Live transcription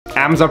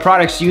Amazon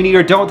products you need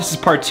or don't. This is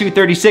part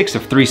 236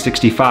 of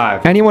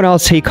 365. Anyone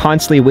else hate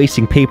constantly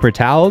wasting paper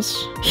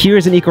towels?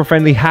 Here's an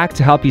eco-friendly hack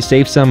to help you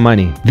save some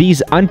money.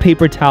 These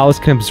unpapered towels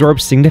can absorb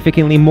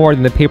significantly more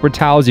than the paper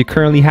towels you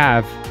currently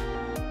have.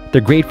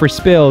 They're great for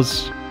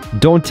spills,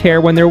 don't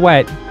tear when they're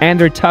wet, and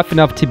they're tough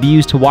enough to be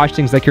used to wash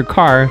things like your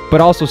car, but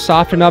also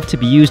soft enough to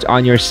be used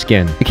on your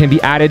skin. It can be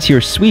added to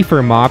your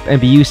Swiffer mop and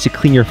be used to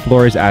clean your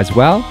floors as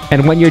well.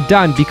 And when you're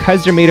done,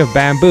 because they're made of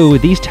bamboo,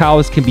 these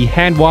towels can be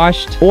hand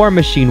washed or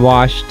machine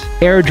washed,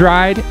 air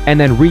dried, and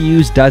then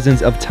reused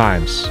dozens of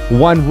times.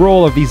 One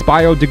roll of these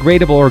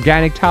biodegradable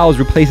organic towels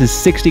replaces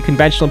 60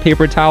 conventional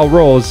paper towel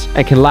rolls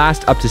and can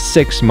last up to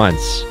 6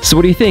 months. So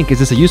what do you think? Is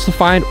this a useful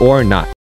find or not?